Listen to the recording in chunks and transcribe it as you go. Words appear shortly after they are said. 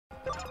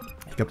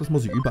glaube, das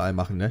muss ich überall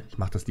machen, ne? Ich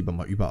mache das lieber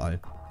mal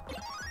überall.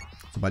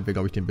 Sobald wir,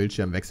 glaube ich, den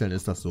Bildschirm wechseln,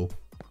 ist das so.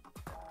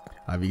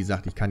 Aber wie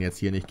gesagt, ich kann jetzt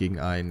hier nicht gegen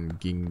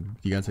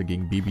die ganze Zeit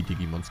gegen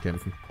Baby-Digimons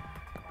kämpfen.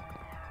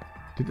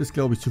 Das ist,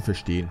 glaube ich, zu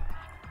verstehen.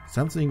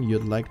 Something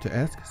you'd like to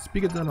ask?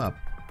 Speak it them up.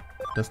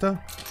 Das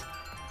da?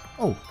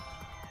 Oh.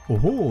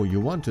 Oh, you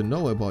want to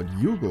know about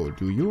Hugo,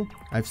 do you?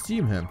 I've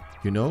seen him,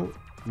 you know,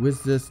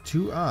 with these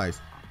 2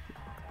 eyes.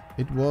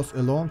 It was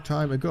a long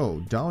time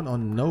ago, down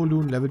on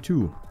Kowloon level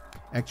 2.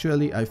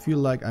 Actually, I feel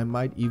like I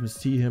might even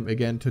see him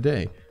again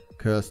today,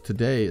 cause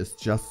today is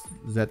just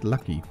that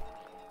lucky.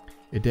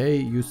 A day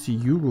you see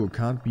Hugo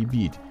can't be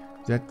beat.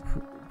 That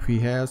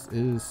perhaps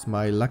is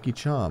my lucky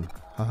charm.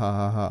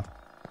 Hahaha.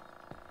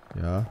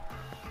 Ja.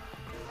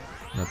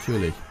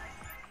 Natürlich.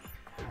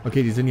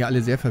 Okay, die sind ja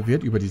alle sehr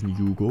verwirrt über diesen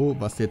Hugo.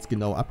 Was jetzt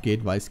genau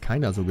abgeht, weiß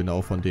keiner so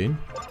genau von denen.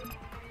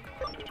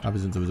 Aber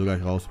wir sind sowieso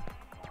gleich raus.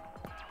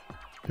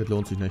 Das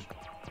lohnt sich nicht.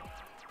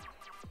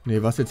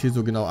 Ne, was jetzt hier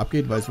so genau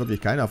abgeht, weiß wirklich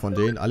keiner von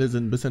denen. Alle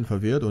sind ein bisschen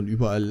verwirrt und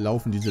überall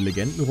laufen diese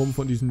Legenden rum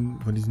von diesen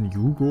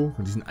Hugo,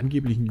 von diesem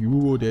angeblichen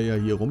Hugo, der ja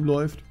hier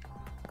rumläuft.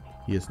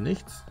 Hier ist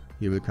nichts.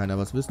 Hier will keiner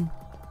was wissen.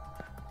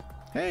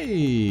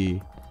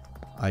 Hey!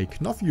 I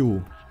knoff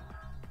you.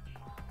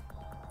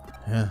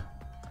 Ja.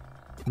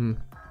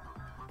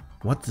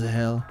 What the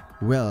hell?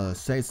 Well,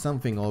 say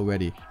something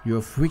already.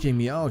 You're freaking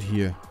me out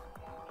here.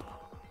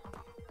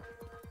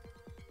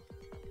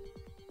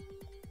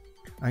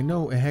 I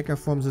know a hacker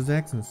from the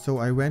Saxons, so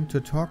I went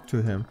to talk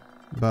to him.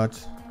 But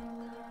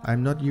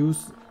I'm not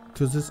used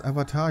to this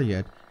avatar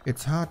yet.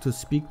 It's hard to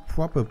speak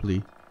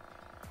properly.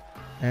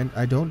 And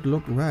I don't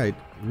look right,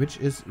 which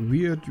is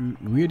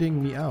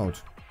weirding me out.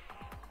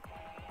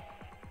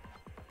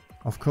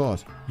 Of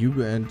course,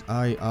 Hugo and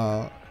I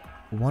are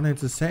one and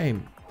the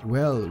same.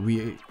 Well,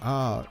 we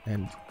are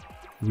and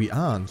we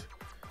aren't.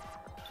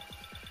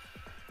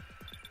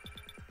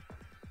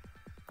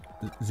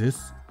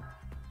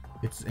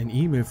 It's an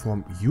email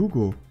from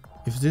Hugo.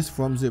 If this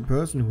from the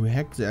person who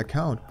hacked the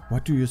account,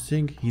 what do you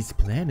think he's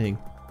planning?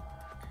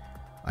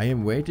 I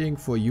am waiting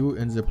for you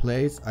in the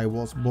place I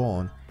was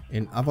born.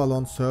 An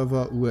Avalon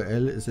server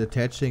URL is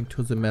attaching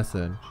to the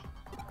message.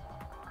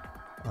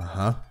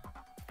 Aha.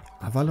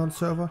 Avalon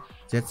server?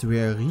 That's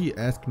where Ri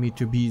asked me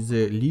to be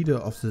the leader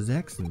of the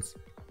Saxons.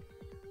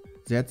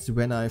 That's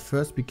when I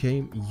first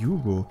became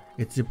Hugo.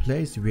 It's the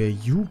place where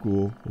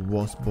Hugo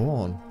was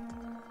born.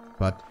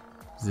 But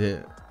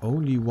the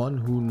only one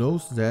who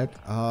knows that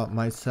are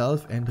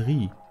myself and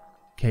Ri.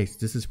 Case,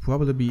 this is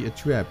probably a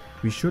trap.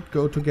 We should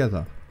go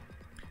together.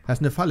 Das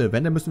ist eine Falle.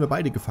 Wenn, dann müssen wir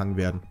beide gefangen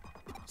werden.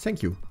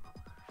 Thank you.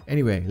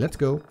 Anyway, let's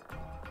go.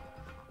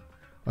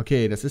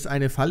 Okay, das ist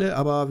eine Falle,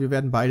 aber wir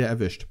werden beide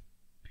erwischt.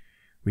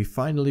 We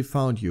finally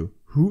found you.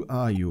 Who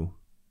are you?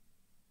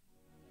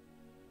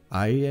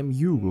 I am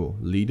Hugo,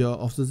 leader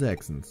of the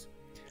Saxons.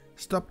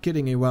 Stop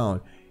kidding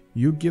around.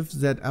 You give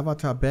that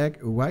avatar back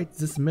right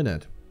this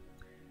minute.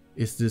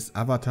 Is this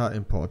avatar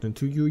important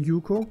to you,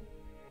 Hugo?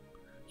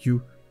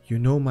 You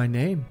know my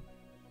name?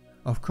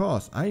 Of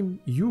course, I'm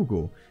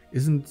Hugo.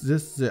 Isn't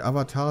this the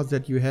avatar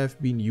that you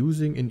have been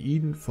using in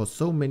Eden for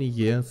so many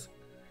years?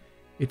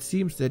 It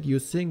seems that you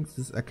think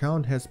this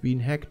account has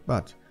been hacked,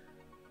 but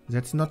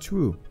that's not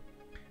true.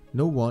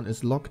 No one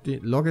is logged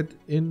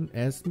in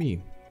as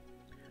me.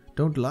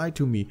 Don't lie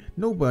to me.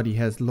 Nobody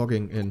has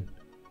logging in.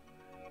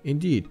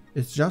 Indeed,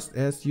 it's just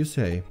as you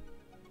say.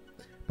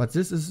 But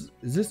this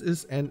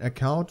is an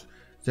account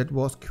that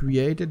was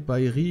created by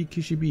Ri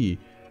Kishibe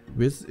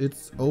with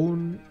its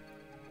own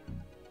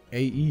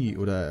AE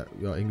oder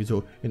ja irgendwie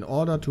so in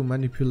order to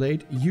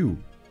manipulate you.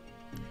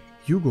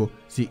 Hugo,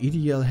 the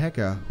ideal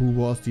hacker who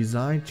was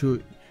designed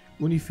to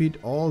unify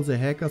all the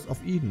hackers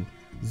of Eden.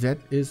 That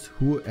is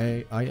who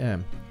I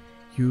am.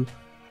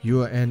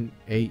 You're an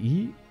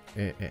AE?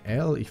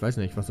 L? Ich weiß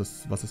nicht, was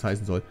das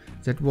heißen soll.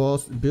 That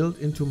was built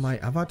into my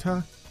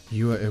avatar?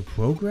 You're a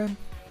program?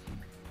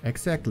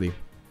 Exactly.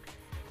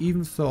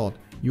 Even thought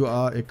you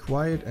are a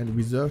quiet and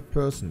reserved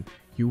person.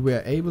 You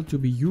were able to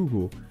be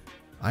Hugo.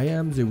 I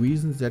am the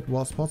reason that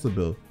was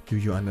possible. Do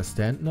you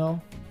understand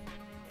now?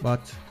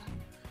 But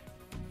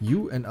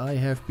you and I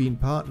have been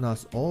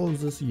partners all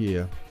this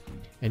year.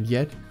 And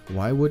yet,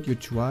 why would you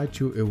try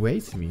to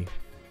erase me?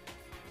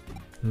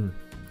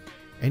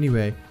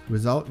 Anyway,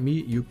 without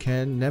me you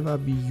can never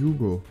be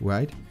Hugo,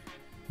 right?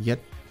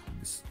 Yet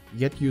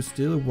you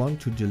still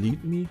want to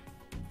delete me?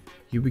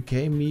 You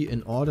became me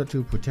in order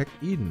to protect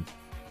Eden,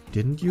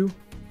 didn't you?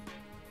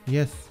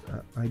 Yes,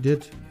 I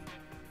did.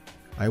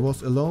 I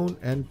was alone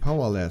and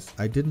powerless.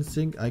 I didn't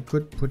think I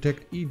could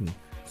protect Eden,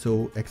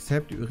 so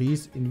accept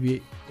Ri's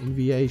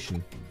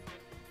invitation.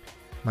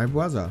 My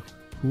brother,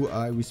 who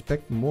I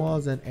respect more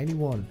than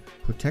anyone,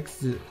 protects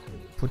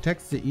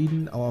the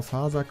Eden our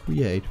father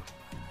created.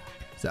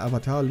 The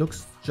avatar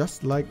looks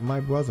just like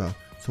my brother,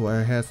 so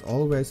I has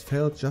always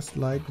felt just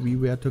like we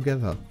were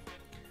together.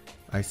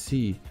 I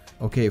see.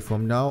 Okay,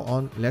 from now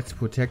on, let's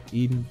protect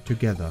Eden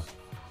together.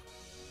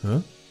 Huh?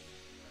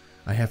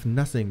 I have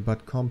nothing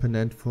but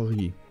component for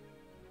Ri.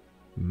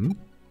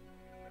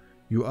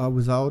 You are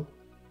without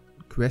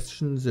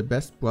question the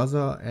best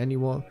brother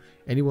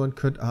anyone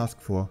could ask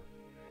for.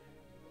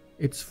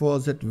 It's for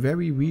that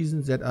very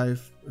reason that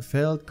I've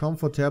felt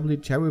comfortably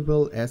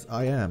terrible as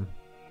I am.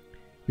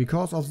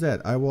 Because of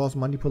that, I was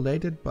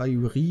manipulated by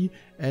Yuri,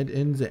 and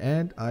in the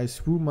end, I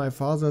threw my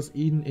father's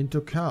Eden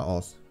into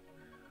chaos.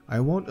 I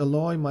won't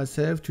allow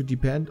myself to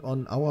depend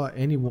on our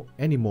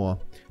anymore.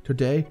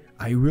 Today,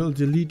 I will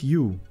delete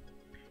you.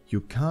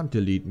 You can't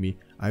delete me.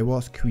 I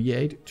was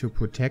created to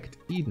protect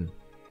Eden.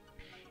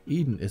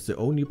 Eden is the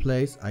only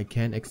place I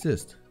can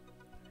exist.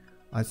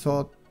 I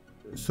thought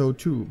so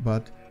too,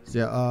 but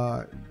there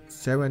are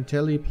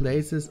serendipity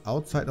places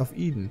outside of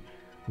Eden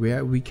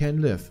where we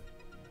can live.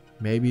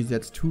 Maybe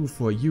that's true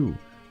for you,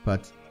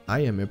 but I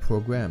am a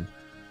program.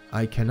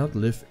 I cannot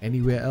live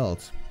anywhere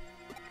else.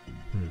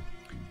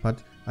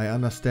 But I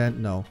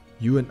understand now.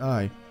 You and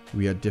I,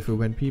 we are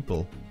different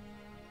people.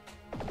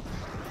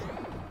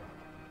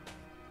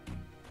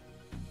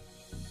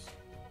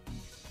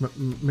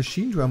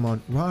 Machinedramon,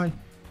 why?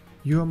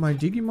 You are my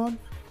Digimon?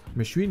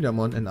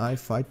 Machinedramon and I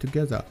fight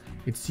together.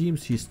 It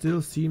seems he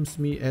still sees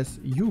me as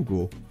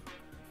Hugo.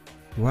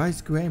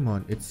 Wise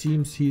Greymon, it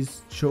seems he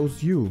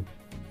chose you.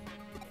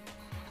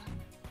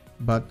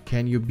 But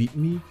can you beat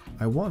me?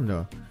 I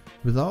wonder.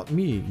 Without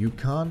me, you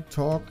can't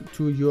talk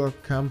to your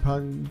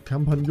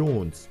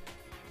companions.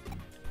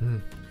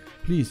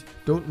 Please,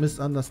 don't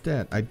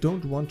misunderstand. I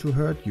don't want to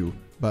hurt you,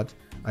 but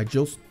I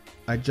just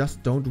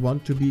don't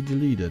want to be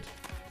deleted.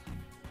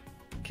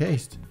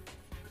 Caist,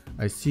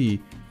 I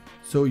see.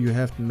 So you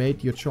have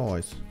made your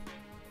choice.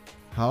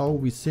 How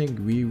we think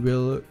we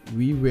will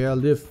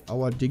live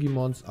our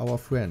Digimons, our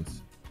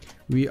friends.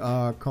 We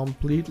are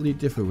completely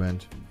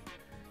different.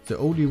 The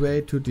only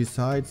way to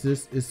decide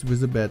this is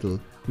with a battle.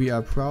 We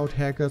are proud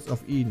hackers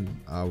of Eden,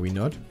 are we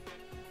not?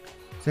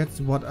 That's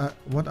what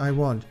I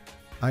want.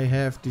 I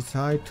have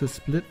decided to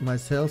split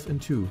myself in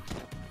two.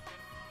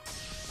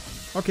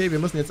 Okay, wir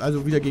müssen jetzt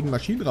also wieder gegen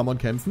Machinedramon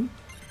kämpfen.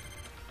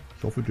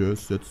 Ich hoffe, der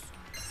ist jetzt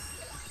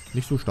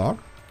nicht so stark.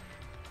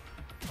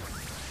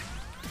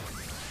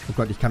 Oh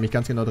Gott, ich kann mich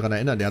ganz genau daran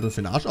erinnern. Der hat uns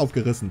den Arsch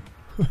aufgerissen.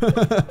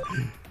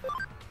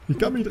 Ich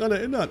kann mich daran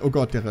erinnern. Oh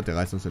Gott, der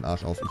reißt uns den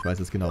Arsch auf. Ich weiß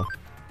es genau.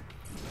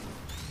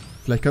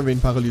 Vielleicht können wir ihn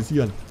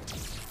paralysieren.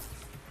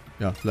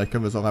 Ja, vielleicht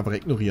können wir es auch einfach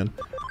ignorieren.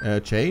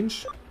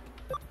 Change.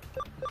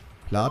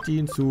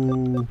 Platin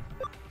zu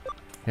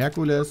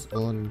Herkules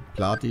und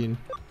Platin.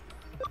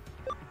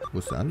 Wo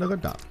ist der andere?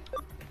 Da.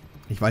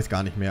 Ich weiß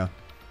gar nicht mehr.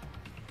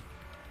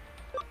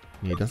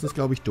 Nee, das ist,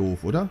 glaube ich,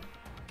 doof, oder?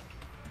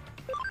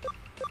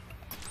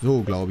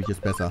 So, glaube ich,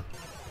 ist besser.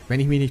 Wenn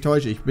ich mich nicht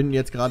täusche. Ich bin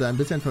jetzt gerade ein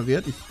bisschen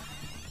verwirrt. Ich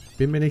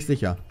bin mir nicht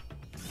sicher.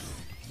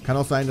 Kann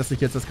auch sein, dass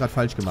ich jetzt das gerade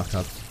falsch gemacht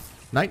habe.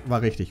 Nein,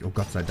 war richtig. Oh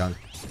Gott sei Dank.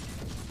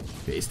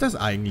 Wer ist das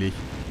eigentlich?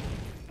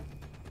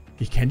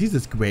 Ich kenne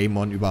dieses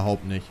Greymon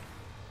überhaupt nicht.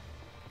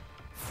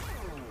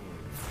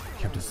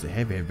 Ich habe das...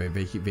 Hä,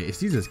 wer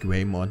ist dieses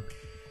Greymon?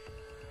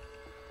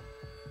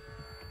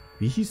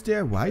 Wie hieß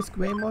der? Wise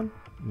Greymon?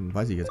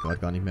 Weiß ich jetzt gerade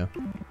gar nicht mehr.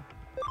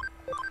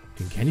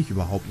 Den kenne ich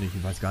überhaupt nicht.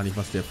 Ich weiß gar nicht,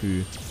 was der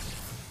für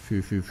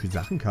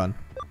Sachen kann.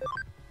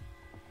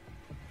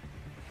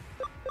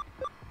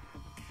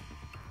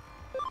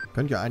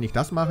 Könnt ihr eigentlich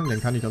das machen?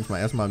 Dann kann ich uns mal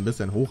erstmal ein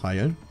bisschen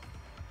hochheilen.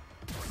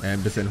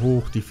 Ein bisschen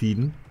hoch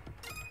defeaten.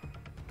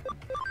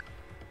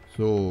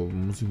 So,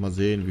 muss ich mal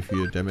sehen, wie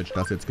viel Damage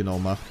das jetzt genau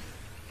macht.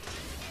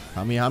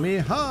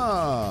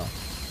 Kamehameha!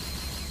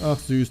 Ach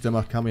süß, der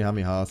macht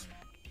Kamehamehas.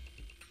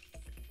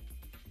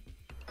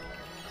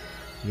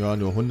 Ja,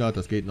 nur 100,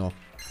 das geht noch.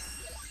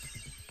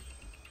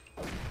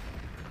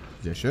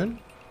 Sehr schön.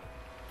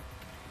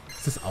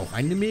 Ist das auch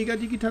eine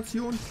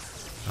Mega-Digitation?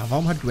 Ah,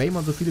 warum hat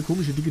Greymon so viele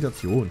komische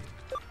Digitationen?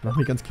 Macht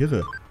mich ganz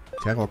kirre.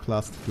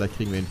 Terrorclust. Vielleicht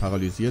kriegen wir ihn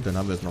paralysiert, dann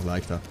haben wir es noch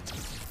leichter.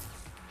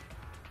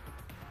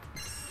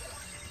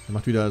 Er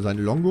macht wieder sein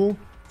Longo.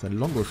 Sein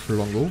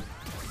Longo-Schlongo.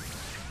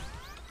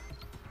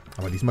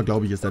 Aber diesmal,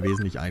 glaube ich, ist er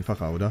wesentlich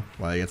einfacher, oder?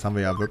 Weil jetzt haben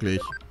wir ja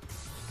wirklich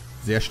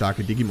sehr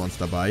starke Digimons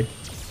dabei.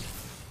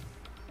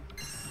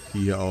 Die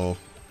hier auch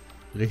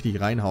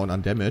richtig reinhauen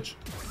an Damage.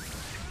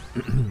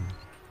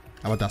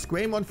 Aber das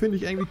Greymon finde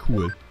ich irgendwie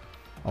cool.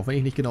 Auch wenn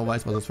ich nicht genau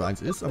weiß, was das für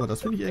eins ist, aber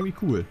das finde ich irgendwie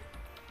cool.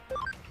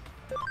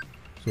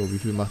 So, wie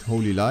viel macht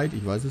Holy Light?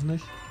 Ich weiß es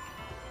nicht.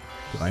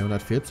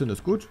 314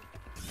 ist gut.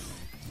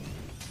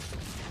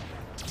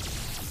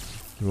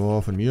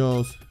 Ja, von mir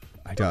aus.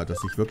 Alter, dass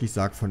ich wirklich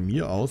sage, von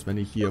mir aus, wenn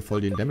ich hier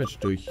voll den Damage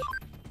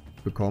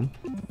durchbekomme.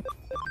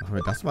 Machen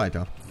wir das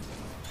weiter.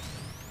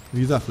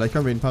 Wie gesagt, vielleicht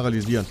können wir ihn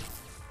paralysieren.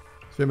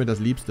 Das wäre mir das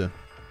Liebste.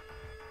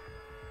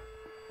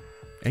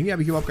 Irgendwie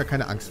habe ich überhaupt gar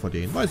keine Angst vor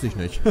denen. Weiß ich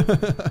nicht.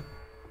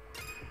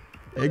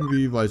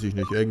 Irgendwie, weiß ich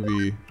nicht.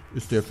 Irgendwie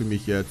ist der für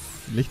mich jetzt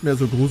nicht mehr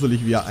so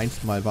gruselig, wie er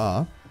einst mal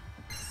war.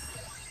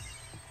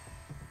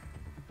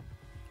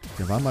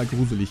 Der war mal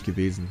gruselig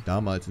gewesen.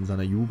 Damals in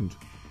seiner Jugend.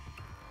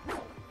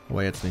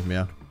 Aber jetzt nicht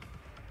mehr.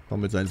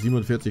 Komm, mit seinen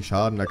 47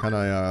 Schaden, da kann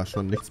er ja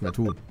schon nichts mehr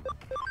tun.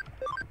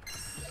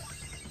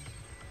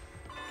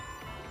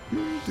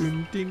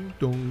 Ding, ding,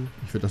 dong.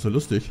 Ich finde das so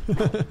lustig.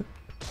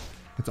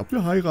 Als ob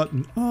wir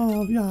heiraten.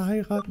 Oh, wir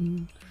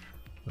heiraten.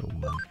 Oh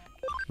Mann.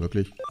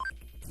 Wirklich?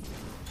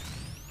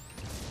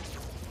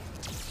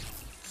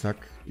 Zack.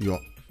 Ja.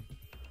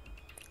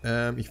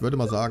 Ich würde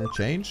mal sagen,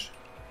 Change.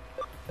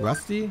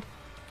 Rusty.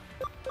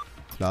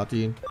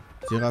 Platin.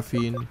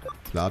 Seraphin.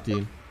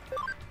 Platin.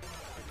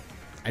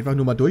 Einfach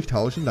nur mal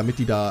durchtauschen, damit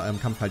die da am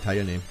Kampf halt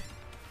teilnehmen.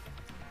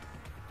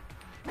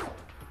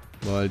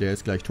 Weil der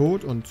ist gleich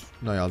tot und,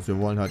 naja, sie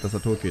wollen halt, dass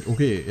er tot geht.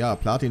 Okay, ja,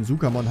 Platin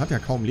Sukamon hat ja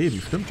kaum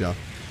Leben. Stimmt ja.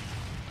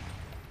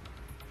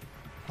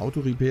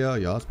 Autorepair,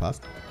 ja, es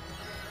passt.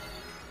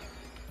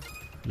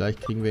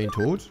 Vielleicht kriegen wir ihn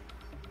tot.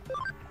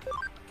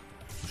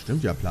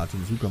 Stimmt ja,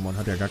 Platin Sukamon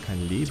hat ja gar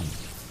kein Leben.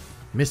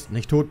 Mist,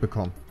 nicht tot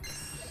bekommen.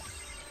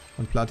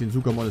 Und Platin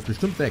Sukamon ist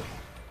bestimmt weg.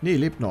 Nee,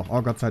 lebt noch.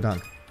 Oh, Gott sei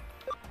Dank.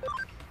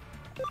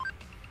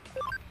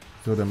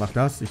 So, der macht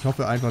das. Ich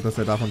hoffe einfach, dass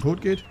er davon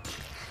tot geht.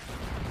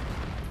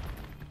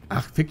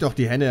 Ach, fick doch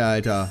die Henne,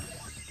 Alter.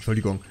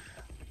 Entschuldigung.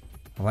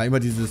 Aber immer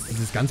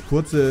dieses ganz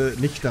kurze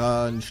nicht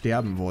daran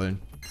sterben wollen.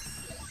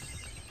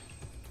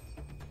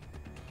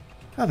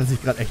 Hat er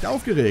sich gerade echt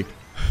aufgeregt.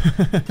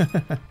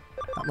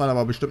 Hat man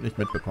aber bestimmt nicht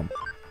mitbekommen.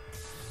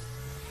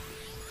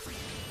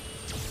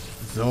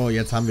 So,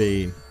 jetzt haben wir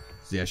ihn.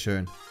 Sehr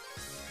schön.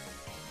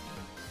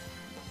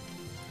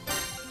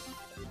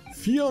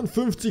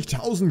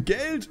 54.000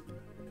 Geld?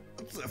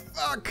 What the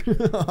fuck?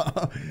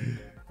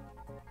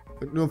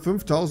 Und nur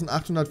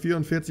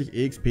 5.844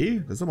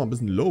 EXP? Das ist aber ein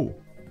bisschen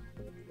low.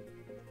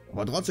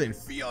 Aber trotzdem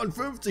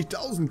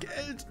 54.000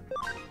 Geld?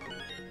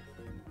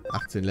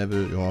 18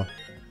 Level, ja.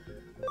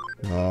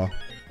 Ja.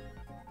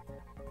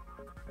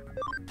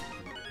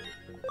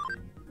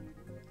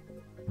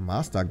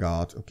 Master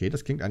Guard. Okay,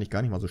 das klingt eigentlich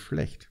gar nicht mal so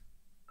schlecht.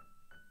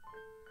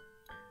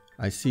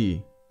 I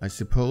see. I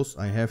suppose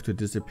I have to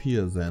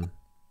disappear then.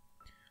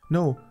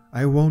 No,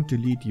 I won't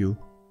delete you.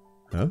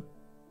 Huh?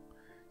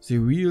 The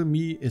real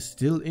me is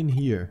still in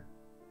here.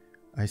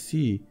 I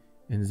see.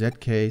 In that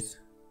case...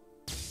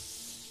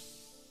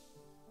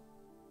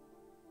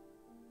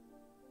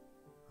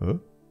 Huh?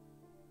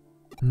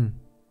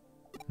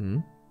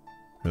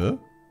 Huh?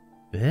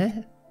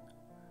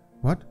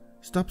 What?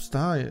 Stop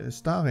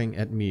staring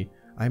at me.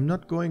 I'm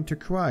not going to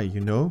cry,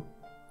 you know?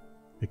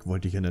 Ich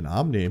wollte dich in den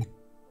Arm nehmen.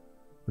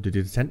 Und dir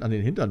dezent an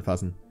den Hintern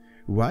fassen.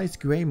 Wise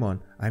Greymon,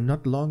 I'm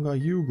not longer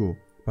Hugo.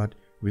 But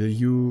will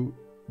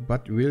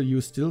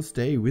you still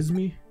stay with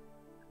me?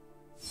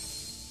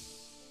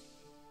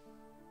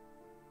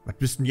 Was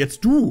bist denn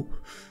jetzt du?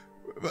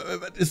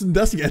 Was ist denn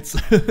das jetzt?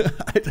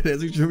 Alter, der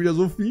sieht schon wieder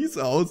so fies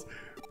aus.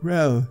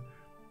 Well,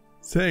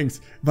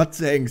 thanks. Was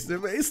thanks?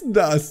 Wer ist denn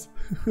das?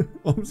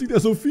 Warum sieht er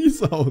so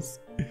fies aus?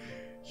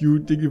 You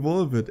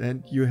digivolved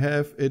and you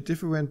have a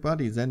different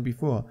body than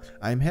before.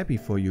 I'm happy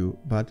for you,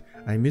 but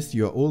I miss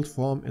your old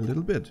form a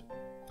little bit.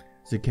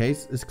 The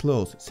case is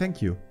closed.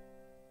 Thank you.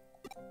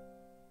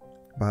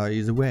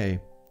 By the way,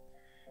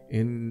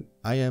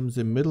 I am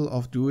the middle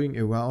of doing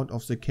a round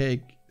of the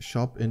cake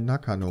shop in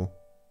Nakano.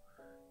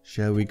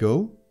 Shall we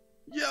go?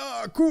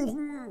 Ja,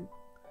 Kuchen!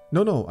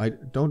 No,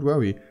 don't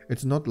worry.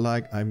 It's not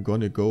like I'm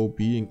gonna go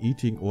being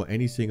eating or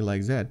anything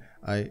like that.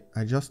 I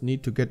just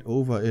need to get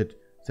over it.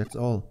 That's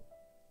all.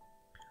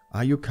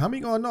 Are you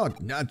coming or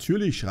not?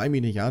 Natürlich, schrei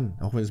mich nicht an.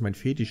 Auch wenn es mein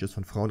Fetisch ist,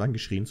 von Frauen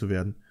angeschrien zu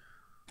werden.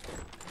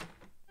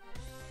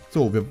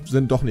 So, wir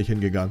sind doch nicht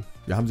hingegangen.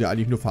 Wir haben sie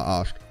eigentlich nur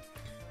verarscht.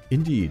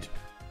 Indeed.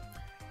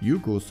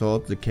 Yuko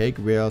thought the cake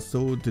were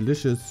so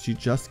delicious she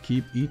just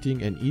keep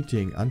eating and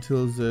eating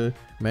until the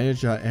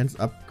manager ends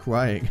up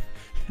crying.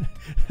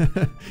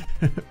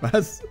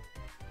 Was?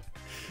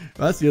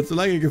 Was? Jetzt so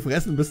lange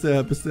gefressen, bis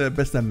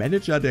der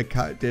Manager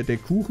der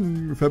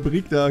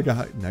Kuchenfabrik da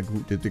na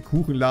gut, der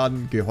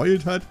Kuchenladen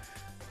geheult hat?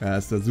 Ja,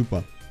 ist das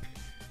super.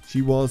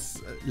 She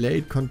was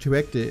late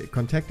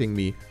contacting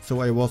me,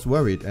 so I was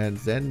worried, and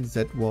then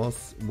that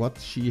was what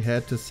she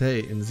had to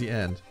say in the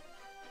end.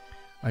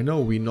 I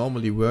know we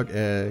normally work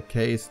a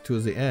case to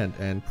the end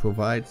and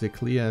provide the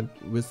client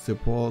with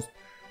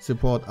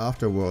support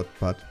afterward,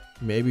 but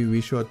maybe we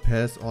should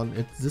pass on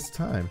it this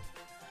time.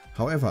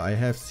 However, I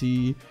have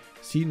seen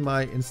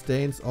my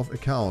instance of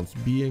accounts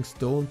being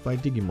stoned by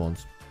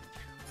Digimons.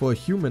 For a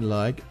human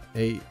like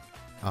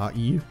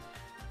AI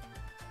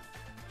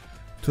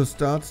to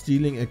start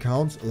stealing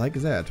accounts like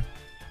that.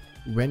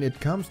 When it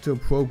comes to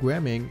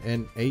programming,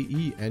 an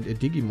AI and a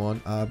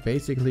Digimon are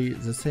basically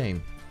the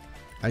same.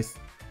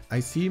 I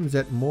seem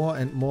that more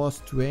and more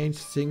strange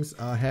things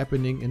are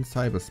happening in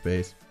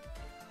cyberspace.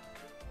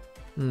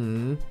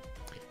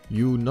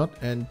 You nod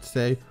and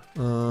say,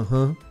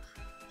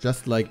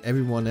 just like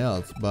everyone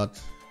else,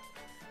 but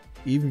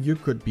even you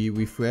could be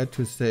referred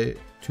to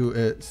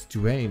a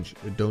strange,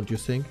 don't you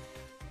think?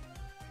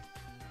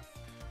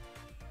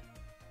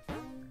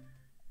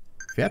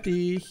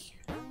 Fertig.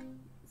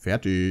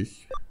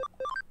 Fertig.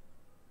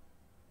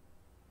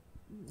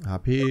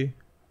 HP.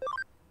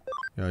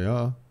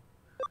 Ja.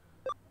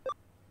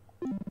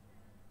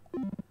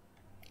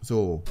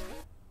 So.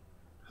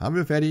 Haben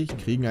wir fertig,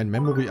 kriegen ein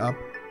Memory ab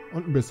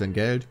und ein bisschen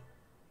Geld.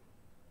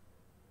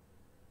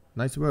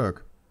 Nice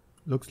work.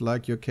 Looks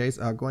like your case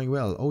are going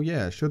well. Oh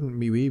yeah, shouldn't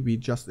we be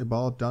just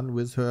about done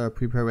with her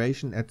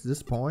preparation at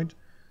this point?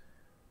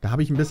 Da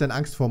habe ich ein bisschen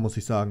Angst vor, muss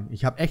ich sagen.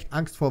 Ich habe echt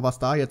Angst vor, was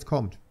da jetzt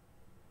kommt.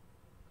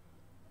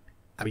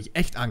 Habe ich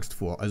echt Angst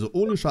vor. Also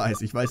ohne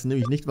Scheiß. Ich weiß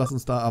nämlich nicht, was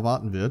uns da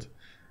erwarten wird.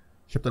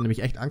 Ich habe da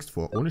nämlich echt Angst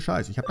vor. Ohne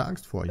Scheiß. Ich habe da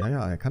Angst vor. Ja,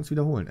 er kann es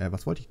wiederholen.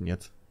 Was wollte ich denn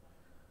jetzt?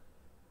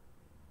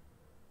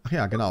 Ach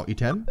ja, genau.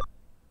 Item.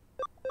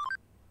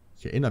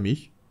 Ich erinnere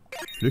mich.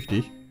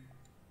 Flüchtig.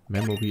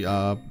 Memory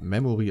up.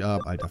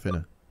 Alter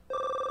Finne.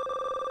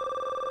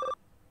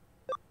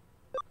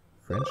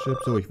 Friendship.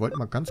 So, ich wollte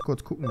mal ganz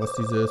kurz gucken, was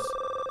dieses...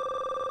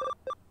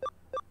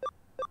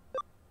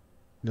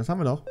 Das haben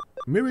wir noch.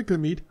 Miracle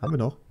Meat. Haben wir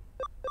noch.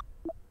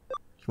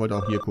 Ich wollte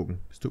auch hier gucken.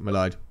 Es tut mir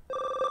leid.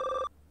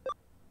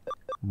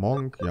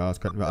 Monk. Ja,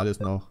 das könnten wir alles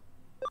noch.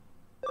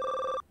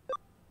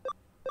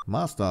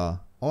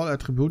 Master. All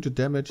Attributed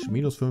Damage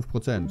minus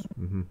 5%.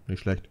 Nicht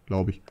schlecht,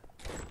 glaube ich.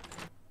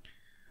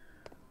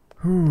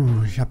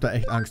 Ich habe da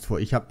echt Angst vor.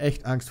 Ich habe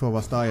echt Angst vor,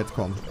 was da jetzt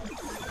kommt.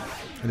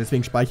 Und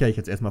deswegen speichere ich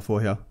jetzt erstmal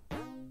vorher.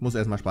 Muss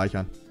erstmal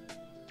speichern.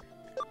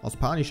 Aus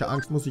panischer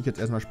Angst muss ich jetzt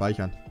erstmal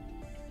speichern.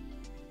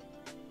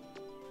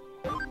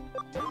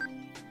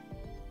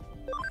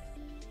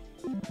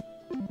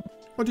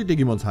 Und die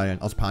Digimons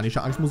heilen. Aus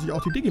panischer Angst muss ich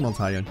auch die Digimons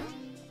heilen.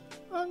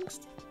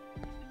 Angst.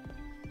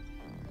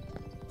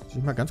 Soll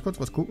ich mal ganz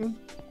kurz was gucken?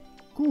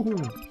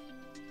 Kuchen.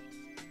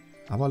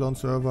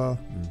 Avalon-Server.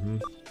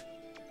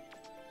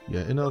 Die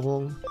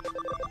Erinnerung.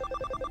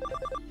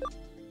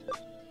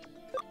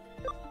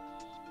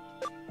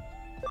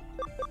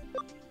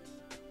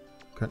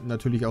 Könnten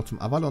natürlich auch zum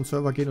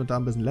Avalon-Server gehen und da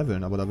ein bisschen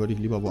leveln, aber da würde ich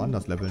lieber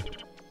woanders leveln.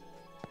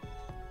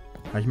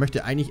 Weil ich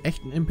möchte eigentlich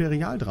echt einen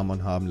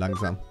Imperial-Dramon haben,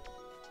 langsam.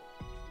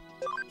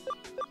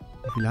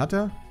 Wie viel hat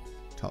er?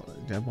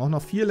 Der braucht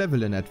noch 4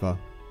 Level in etwa.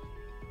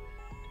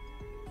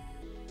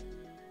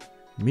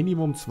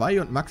 Minimum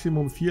 2 und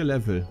Maximum 4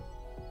 Level.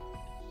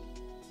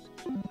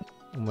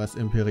 Um als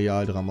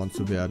Imperial-Dramon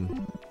zu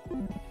werden.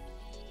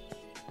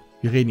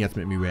 Wir reden jetzt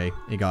mit Mirai.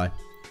 Egal.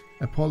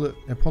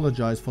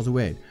 Apologize for the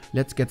wait.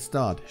 Let's get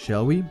started,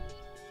 shall we?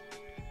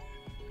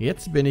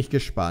 Jetzt bin ich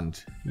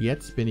gespannt.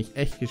 Jetzt bin ich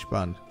echt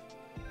gespannt.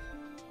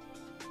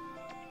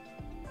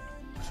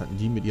 Was hatten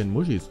die mit ihren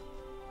Muschis?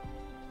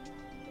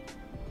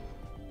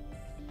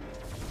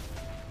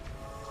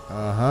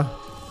 Aha.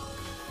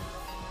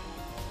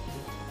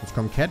 Jetzt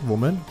kommt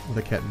Catwoman.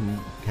 Oder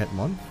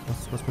Catmon.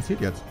 Was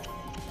passiert jetzt?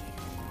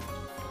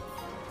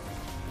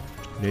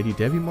 Lady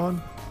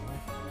Devimon.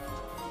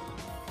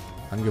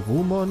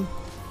 Angewomon.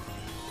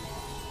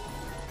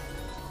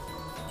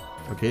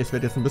 Okay, es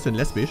wird jetzt ein bisschen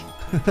lesbisch.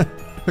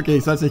 Okay,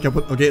 ich soll es nicht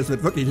kaputt. Okay, es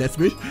wird wirklich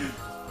lesbisch.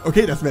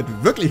 Okay, das wird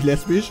wirklich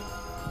lesbisch.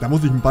 Da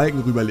muss ich einen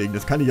Balken rüberlegen.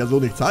 Das kann ich ja so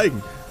nicht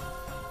zeigen.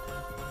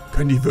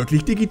 Können die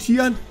wirklich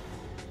digitieren?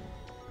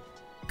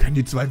 Können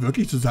die zwei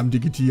wirklich zusammen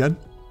digitieren?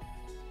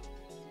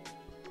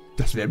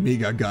 Das wäre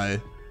mega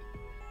geil.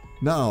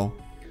 Now,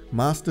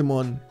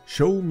 Mastemon,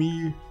 show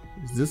me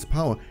this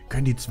power.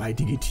 Können die zwei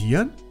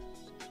digitieren?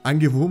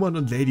 Angewomon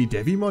und Lady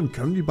Devimon,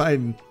 können die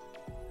beiden...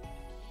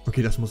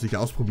 Okay, das muss ich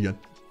ausprobieren.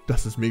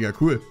 Das ist mega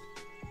cool.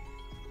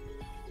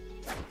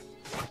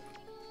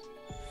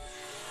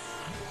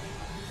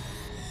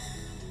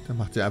 Dann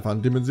macht sie einfach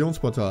ein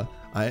Dimensionsportal.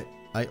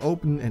 I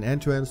open an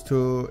entrance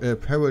to a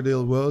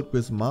parallel world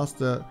with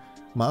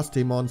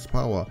Mastemon's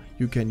power.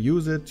 You can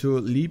use it to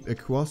leap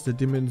across the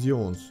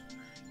dimensions.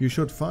 You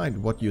should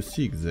find what you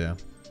seek there.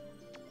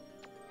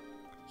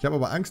 Ich habe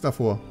aber Angst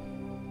davor.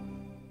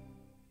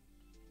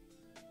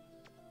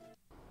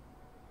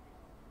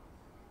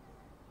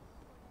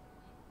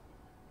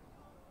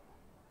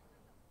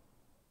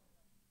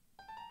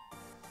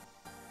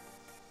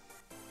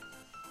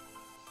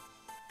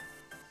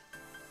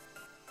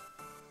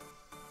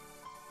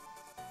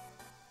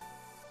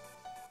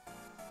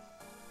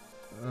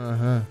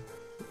 Aha.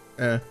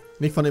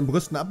 Nicht von den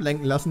Brüsten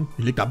ablenken lassen.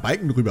 Ich leg da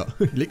Balken drüber.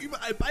 Ich leg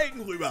überall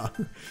Balken rüber.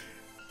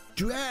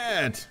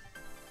 Dread!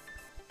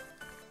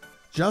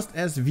 Just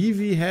as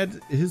Vivi had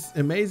his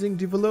amazing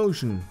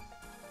devolution.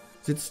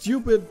 That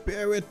stupid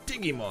buried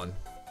Digimon.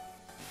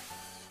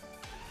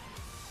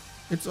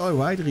 It's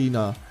alright,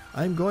 Rina.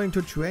 I'm going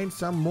to train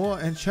some more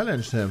and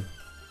challenge him.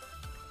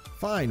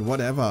 Fine,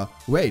 whatever.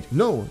 Wait,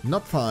 no,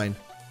 not fine.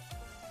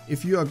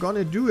 If you are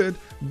gonna do it,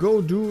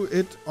 go do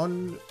it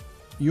on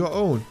your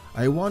own.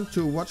 I want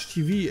to watch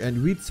TV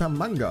and read some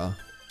manga.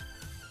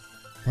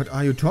 What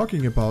are you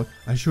talking about?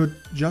 I should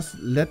just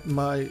let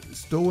my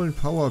stolen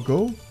power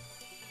go?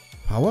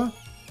 Power?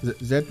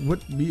 That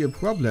would be a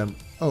problem.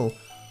 Oh,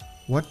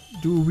 what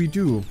do we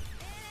do?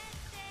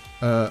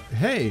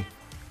 Hey.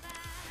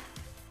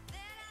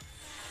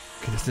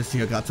 Okay, das ist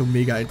hier gerade so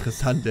mega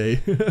interessant,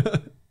 ey.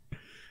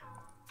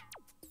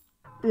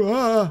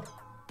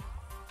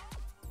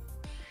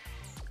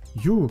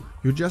 You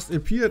just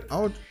appeared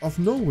out of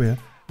nowhere,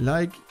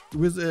 like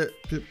with a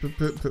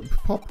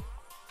pop.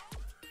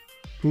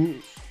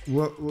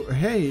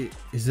 Hey,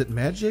 is it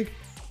magic?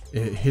 A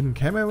hidden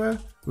camera?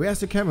 Where's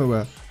the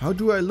camera? How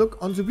do I look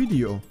on the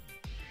video?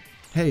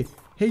 Hey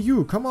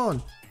you, come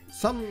on.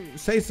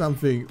 Say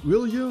something,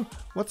 will you?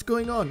 What's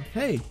going on?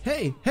 Hey,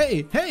 hey,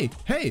 hey, hey,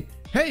 hey,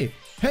 hey,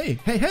 hey,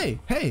 hey, hey,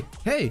 hey,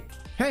 hey,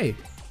 hey,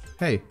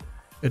 hey.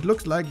 It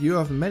looks like you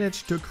have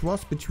managed to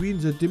cross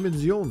between the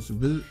dimensions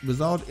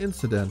without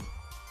incident.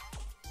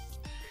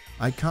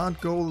 I can't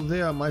go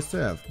there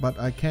myself, but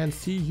I can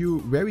see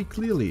you very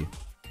clearly.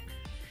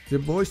 The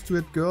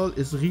boisterous girl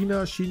is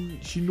Rina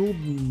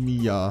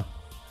Shinomiya.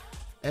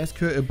 Ask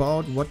her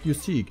about what you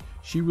seek.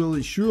 She will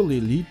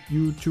surely lead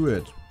you to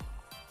it.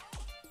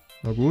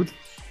 Na gut,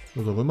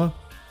 was auch immer.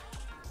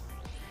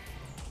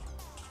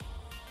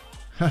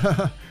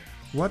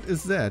 What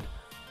is that?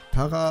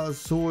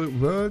 Parasol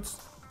Worlds?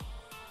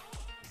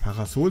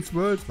 Parasols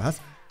Worlds? Was?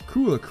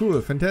 Cool,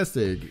 cool,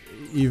 fantastic.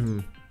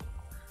 Even.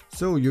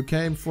 So, you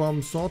came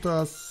from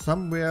sorta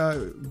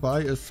somewhere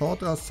by a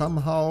sorta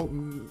somehow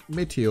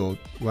meteor,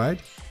 right?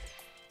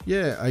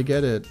 Yeah, I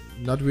get it.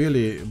 Not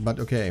really, but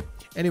okay.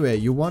 Anyway,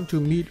 you want to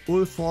meet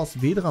Ulforce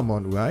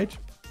Vedramon, right?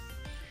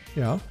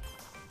 Yeah.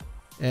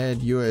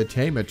 And you're a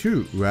tamer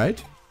too,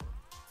 right?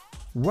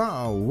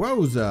 Wow,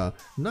 Rosa!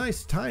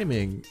 Nice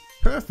timing.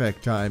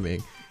 Perfect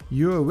timing.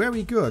 You're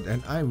very good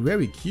and I'm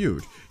very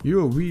cute.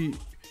 You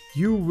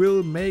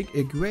will make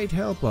a great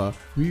helper.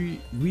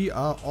 We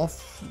are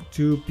off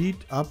to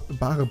beat up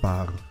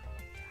Barbar.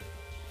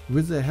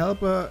 With a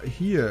helper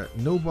here,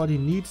 nobody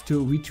needs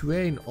to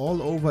retrain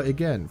all over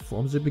again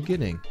from the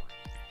beginning.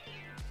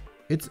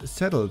 It's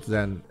settled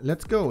then.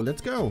 Let's go,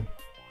 let's go.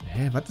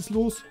 Hä, was ist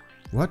los?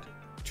 What?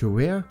 To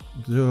where?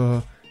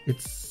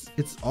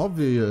 It's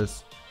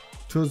obvious.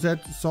 To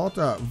that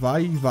sorta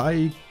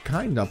why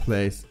kinda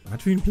place.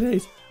 What für ein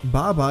place?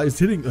 Barbar is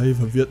hitting... Oh,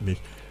 verwirrt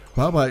mich.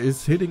 Barbar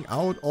is hitting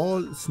out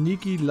all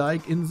sneaky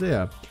like in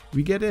there.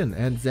 We get in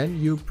and then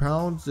you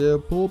pound the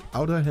pulp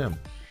out of him.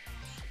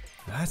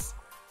 Was?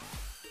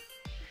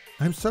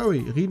 I'm sorry,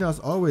 Rina's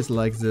always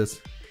like this.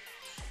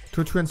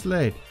 To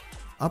translate.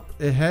 Up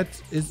ahead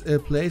is a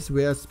place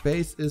where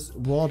space is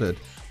warded.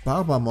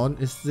 Barbarmon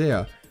is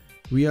there.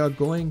 We are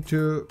going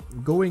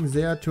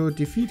there to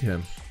defeat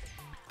him.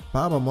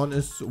 Barbarmon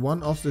is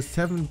one of the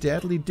 7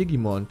 deadly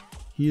Digimon.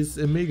 He is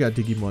a Mega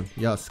Digimon.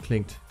 Ja, es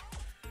klingt.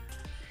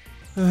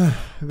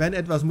 Wenn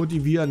etwas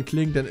motivierend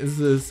klingt, dann ist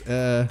es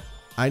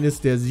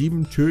eines der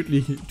 7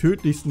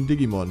 tödlichsten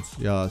Digimons.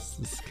 Ja, es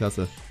ist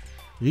klasse.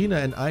 Rina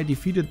and I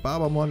defeated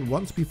Barbarmon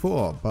once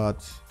before, but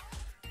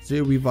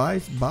the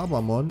revised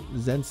Barbarmon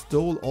then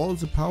stole all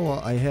the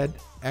power I had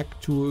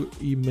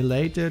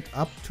accumulated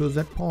up to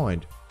that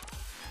point.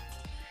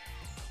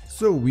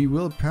 So we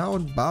will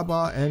pound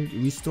Baba and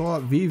restore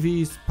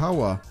Vivi's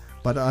power,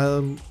 but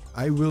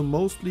I will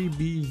mostly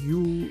be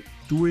you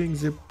doing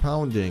the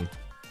pounding.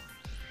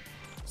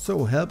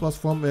 So help us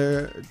from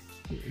a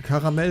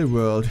caramel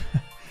world.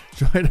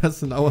 Join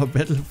us in our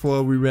battle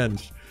for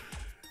revenge.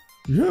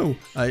 Yo,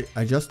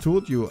 I just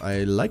told you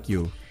I like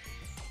you.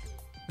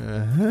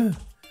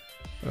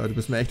 Du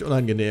bist mir echt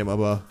unangenehm,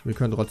 aber wir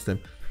können trotzdem.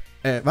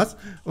 Was?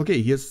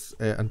 Okay, hier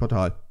ist ein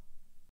Portal.